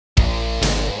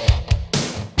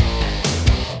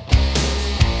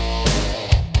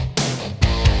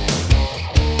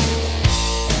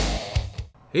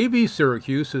AV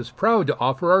Syracuse is proud to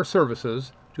offer our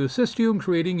services to assist you in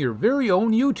creating your very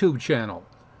own YouTube channel,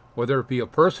 whether it be a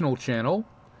personal channel,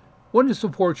 one to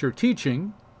support your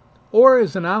teaching, or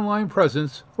as an online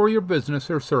presence for your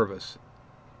business or service.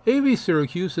 AV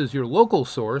Syracuse is your local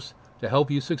source to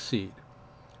help you succeed.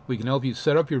 We can help you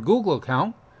set up your Google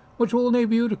account, which will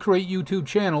enable you to create YouTube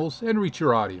channels and reach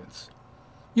your audience.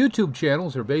 YouTube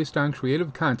channels are based on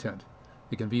creative content.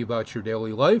 It can be about your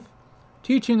daily life,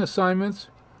 teaching assignments,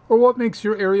 or what makes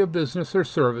your area of business or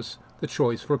service the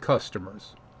choice for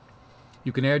customers.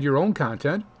 You can add your own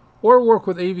content or work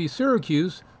with AV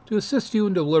Syracuse to assist you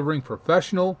in delivering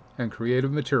professional and creative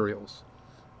materials.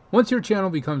 Once your channel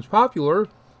becomes popular,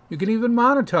 you can even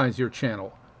monetize your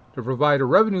channel to provide a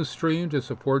revenue stream to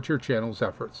support your channel's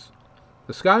efforts.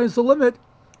 The sky is the limit,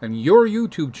 and your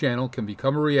YouTube channel can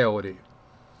become a reality.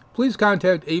 Please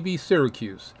contact AV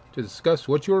Syracuse to discuss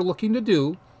what you are looking to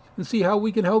do and see how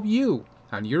we can help you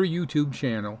on your YouTube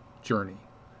channel journey.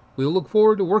 We look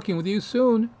forward to working with you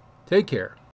soon. Take care.